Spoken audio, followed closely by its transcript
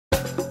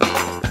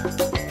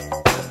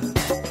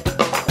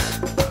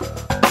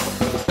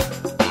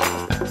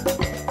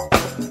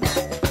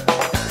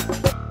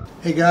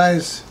Hey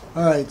guys,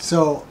 alright,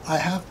 so I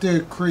have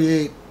to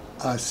create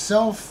a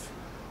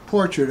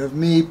self-portrait of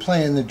me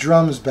playing the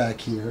drums back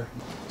here.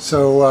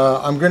 So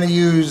I'm going to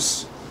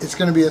use, it's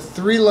going to be a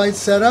 3-light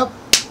setup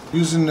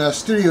using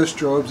studio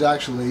strobes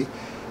actually,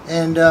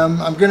 and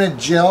I'm going to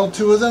gel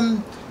 2 of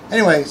them.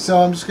 Anyway, so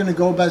I'm just going to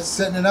go about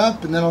setting it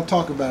up and then I'll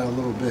talk about it a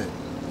little bit.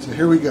 So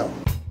here we go.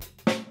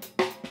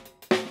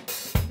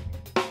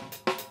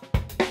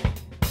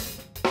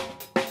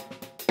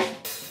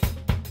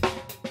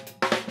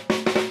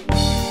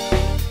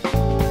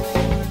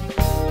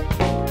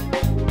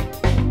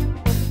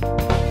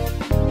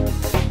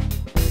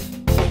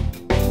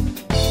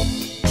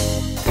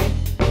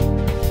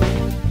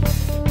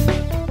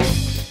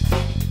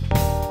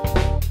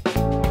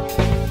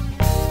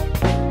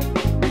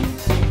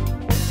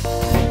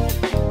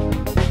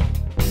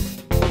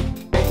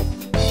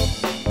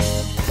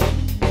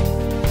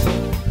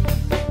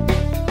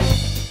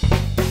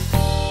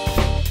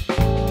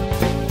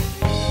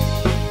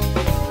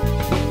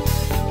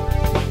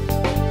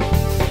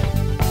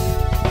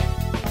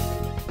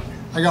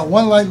 I got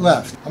 1 light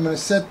left. I'm going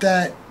to set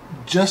that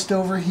just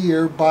over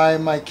here by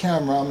my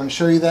camera. I'm going to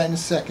show you that in a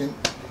second.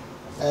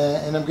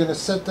 And I'm going to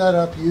set that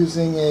up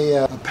using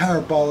a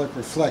parabolic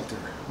reflector,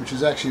 which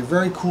is actually a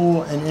very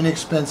cool and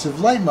inexpensive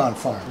light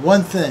modifier.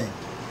 One thing,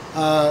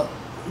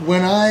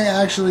 when I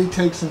actually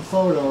take some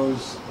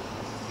photos,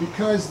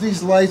 because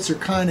these lights are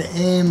kind of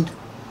aimed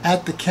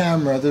at the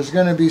camera, there's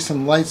going to be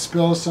some light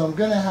spill, so I'm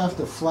going to have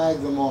to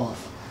flag them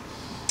off.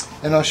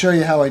 And I'll show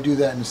you how I do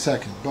that in a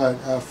second. But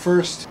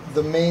first,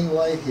 the main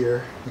light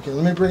here. Okay,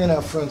 let me bring it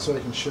out front so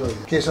I can show you.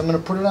 Okay, so I'm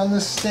going to put it on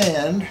this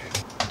stand.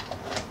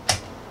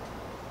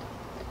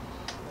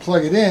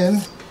 Plug it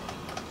in.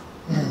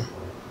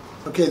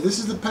 Okay, this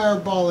is the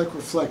parabolic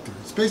reflector.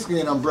 It's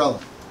basically an umbrella.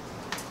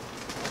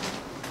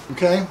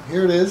 Okay,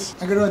 here it is.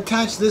 I'm going to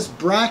attach this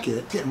bracket.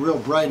 It's getting real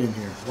bright in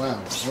here.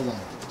 Wow, hold on.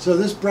 So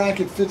this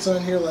bracket fits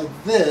on here like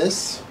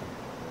this.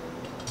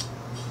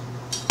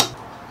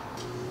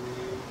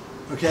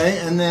 Okay,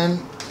 and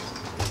then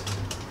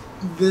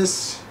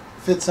this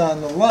fits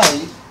on the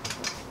light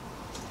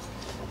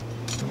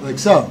like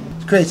so.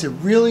 It creates a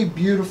really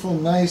beautiful,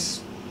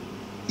 nice,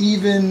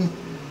 even,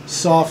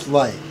 soft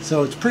light.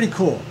 So it's pretty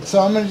cool.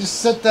 So I'm going to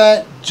just set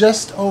that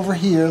just over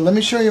here. Let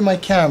me show you my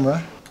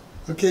camera.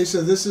 Okay,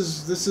 so this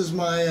is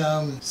my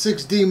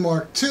 6D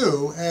Mark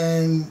II,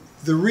 and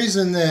the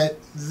reason that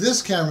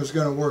this camera is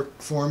going to work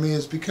for me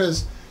is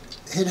because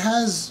it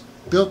has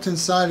built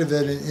inside of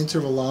it an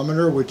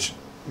intervalometer, which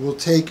will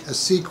take a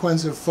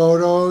sequence of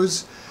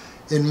photos,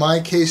 in my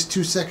case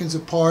 2 seconds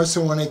apart,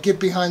 so when I get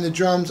behind the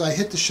drums I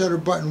hit the shutter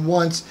button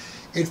once,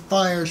 it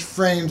fires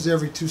frames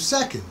every 2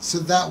 seconds, so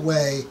that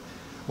way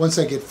once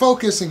I get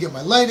focused and get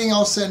my lighting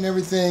all set and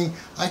everything,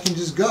 I can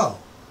just go.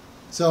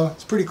 So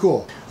it's pretty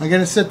cool. I'm going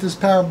to set this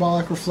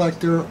parabolic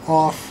reflector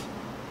off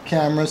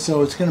camera,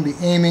 so it's going to be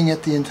aiming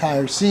at the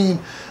entire scene,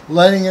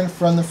 lighting it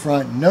from the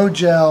front, no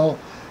gel,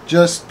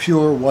 just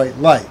pure white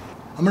light.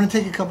 I'm going to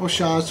take a couple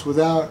shots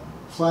without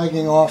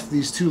flagging off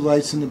these 2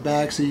 lights in the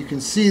back so you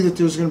can see that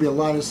there's going to be a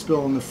lot of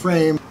spill in the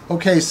frame.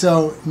 Okay,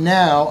 so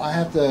now I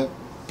have to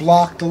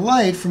block the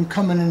light from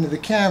coming into the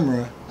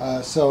camera.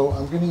 So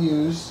I'm going to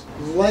use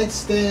light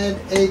stand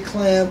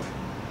A-clamp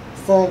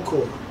foam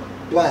core,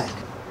 black.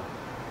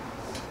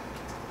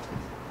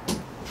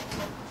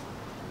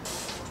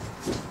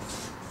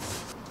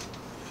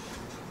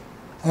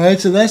 Alright,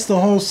 so that's the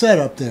whole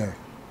setup there.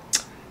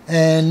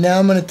 And now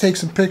I'm going to take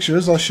some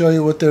pictures. I'll show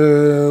you what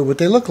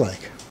they look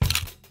like.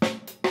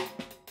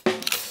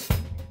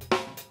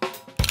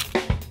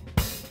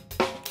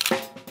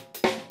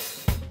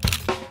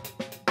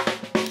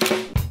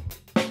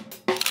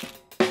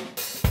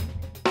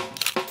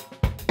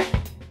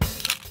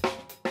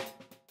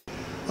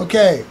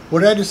 Okay,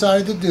 what I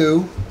decided to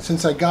do,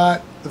 since I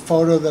got the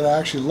photo that I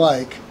actually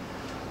like,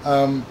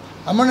 I'm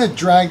going to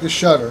drag the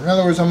shutter. In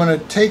other words, I'm going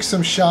to take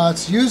some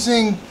shots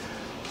using,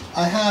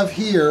 I have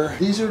here,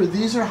 these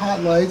are hot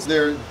lights.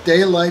 They're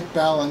daylight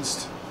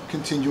balanced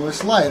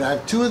continuous light. I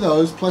have 2 of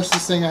those plus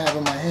this thing I have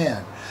in my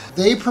hand.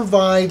 They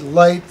provide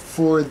light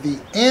for the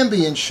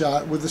ambient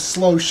shot with a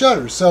slow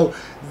shutter. So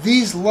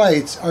these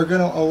lights are going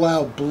to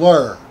allow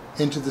blur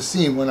into the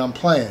scene when I'm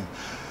playing.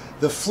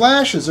 The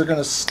flashes are going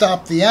to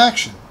stop the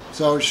action.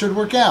 So it should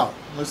work out.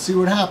 Let's see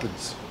what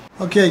happens.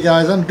 Okay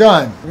guys, I'm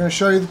done. I'm going to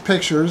show you the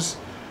pictures.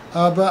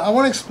 But I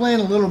want to explain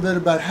a little bit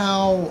about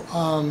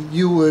how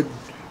you would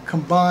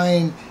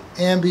combine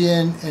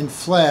ambient and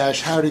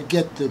flash, how to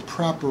get the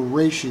proper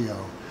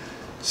ratio.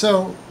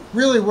 So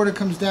really what it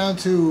comes down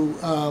to,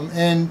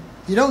 and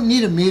you don't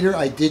need a meter.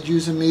 I did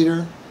use a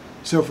meter.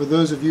 So for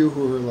those of you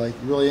who are like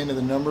really into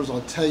the numbers,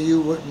 I'll tell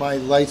you what my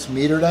light's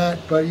metered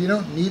at, but you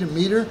don't need a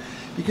meter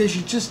because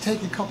you just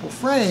take a couple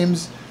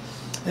frames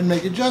and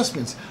make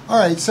adjustments.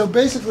 Alright, so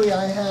basically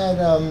I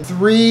had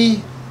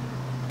 3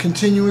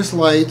 continuous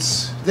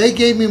lights. They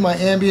gave me my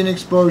ambient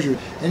exposure.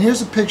 And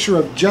here's a picture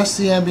of just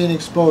the ambient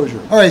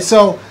exposure. Alright,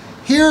 so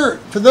here,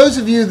 for those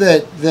of you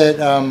that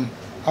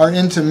are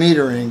into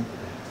metering,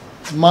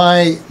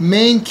 my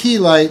main key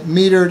light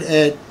metered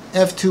at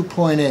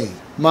f2.8.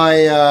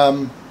 My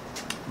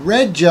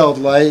red gelled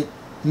light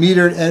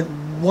metered at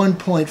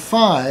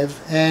 1.5,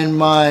 and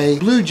my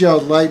blue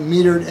gelled light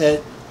metered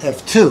at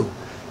f2.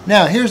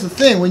 Now here's the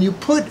thing: when you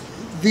put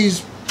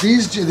these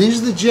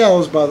are the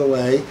gels, by the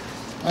way.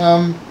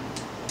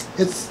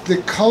 It's the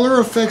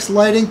Color Effects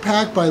Lighting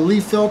Pack by Lee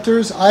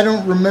Filters. I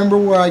don't remember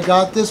where I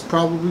got this,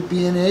 probably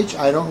B&H.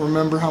 I don't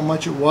remember how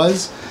much it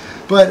was.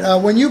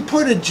 But when you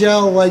put a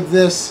gel like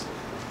this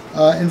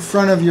in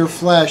front of your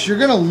flash, you're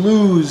going to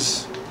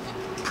lose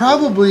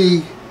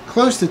probably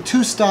close to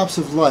 2 stops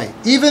of light.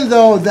 Even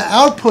though the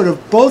output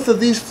of both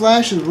of these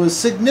flashes was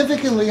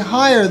significantly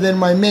higher than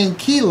my main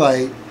key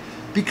light,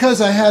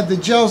 because I had the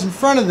gels in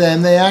front of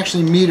them, they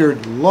actually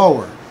metered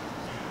lower.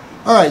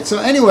 Alright, so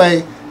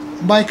anyway,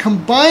 my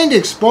combined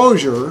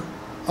exposure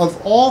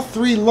of all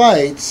 3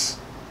 lights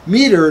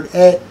metered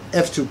at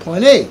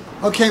f2.8.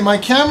 Okay, my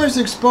camera's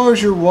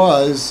exposure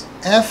was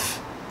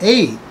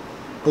f8,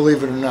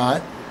 believe it or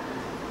not,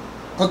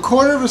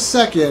 1/4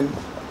 second,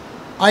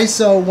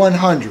 ISO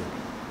 100.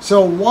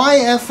 So why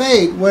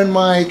f8 when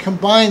my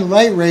combined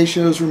light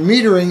ratios were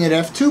metering at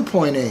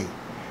f2.8?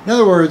 In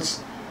other words,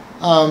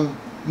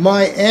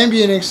 my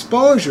ambient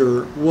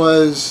exposure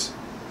was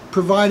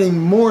providing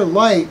more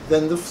light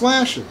than the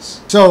flashes.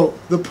 So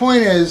the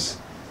point is,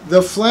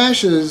 the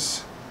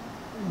flashes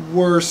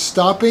were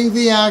stopping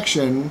the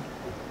action,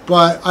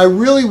 but I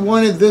really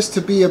wanted this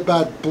to be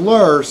about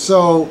blur,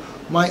 so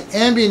my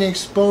ambient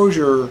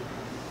exposure,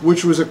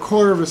 which was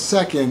 1/4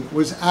 second,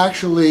 was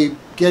actually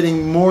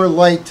getting more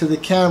light to the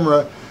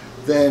camera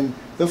than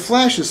the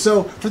flashes.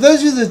 So for those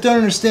of you that don't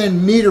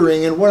understand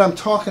metering and what I'm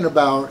talking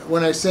about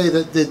when I say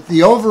that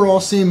the overall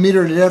scene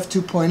metered at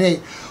f2.8,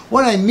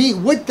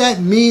 what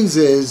that means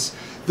is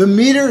the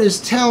meter is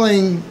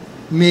telling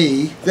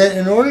me that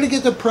in order to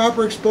get the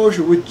proper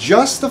exposure with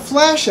just the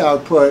flash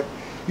output,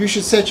 you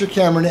should set your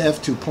camera to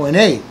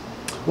f2.8.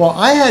 Well,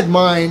 I had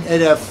mine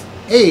at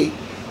f8,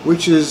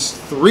 which is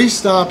 3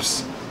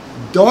 stops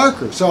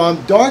darker. So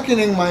I'm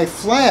darkening my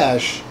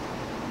flash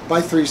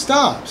by 3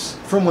 stops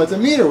from what the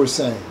meter was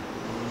saying.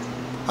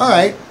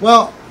 Alright,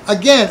 well,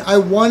 again, I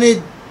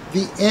wanted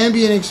the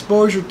ambient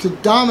exposure to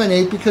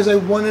dominate because I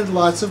wanted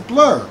lots of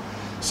blur.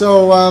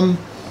 So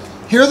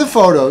here are the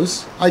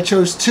photos. I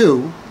chose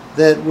 2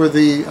 that were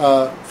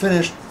the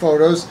finished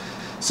photos.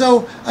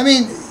 So, I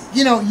mean,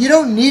 you know, you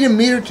don't need a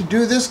meter to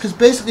do this, because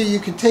basically you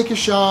can take a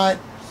shot.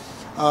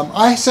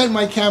 I set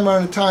my camera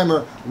on a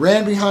timer,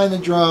 ran behind the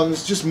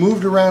drums, just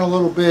moved around a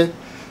little bit,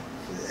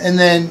 and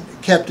then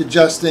kept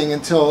adjusting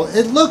until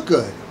it looked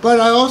good. But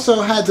I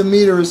also had the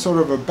meter as sort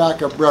of a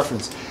backup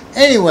reference.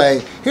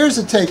 Anyway, here's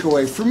the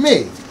takeaway for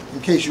me,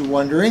 in case you're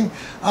wondering.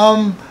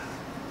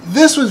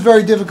 This was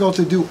very difficult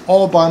to do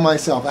all by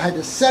myself. I had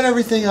to set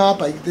everything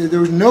up. There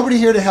was nobody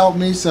here to help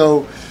me,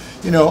 so,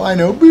 you know, I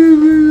know.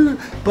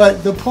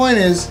 But the point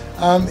is,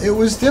 it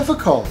was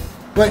difficult.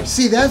 But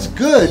see, that's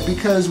good,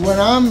 because when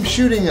I'm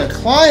shooting a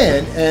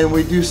client and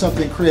we do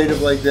something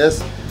creative like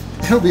this,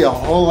 it'll be a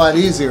whole lot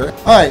easier.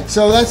 All right,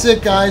 so that's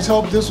it, guys.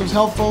 Hope this was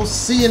helpful.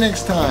 See you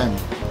next time.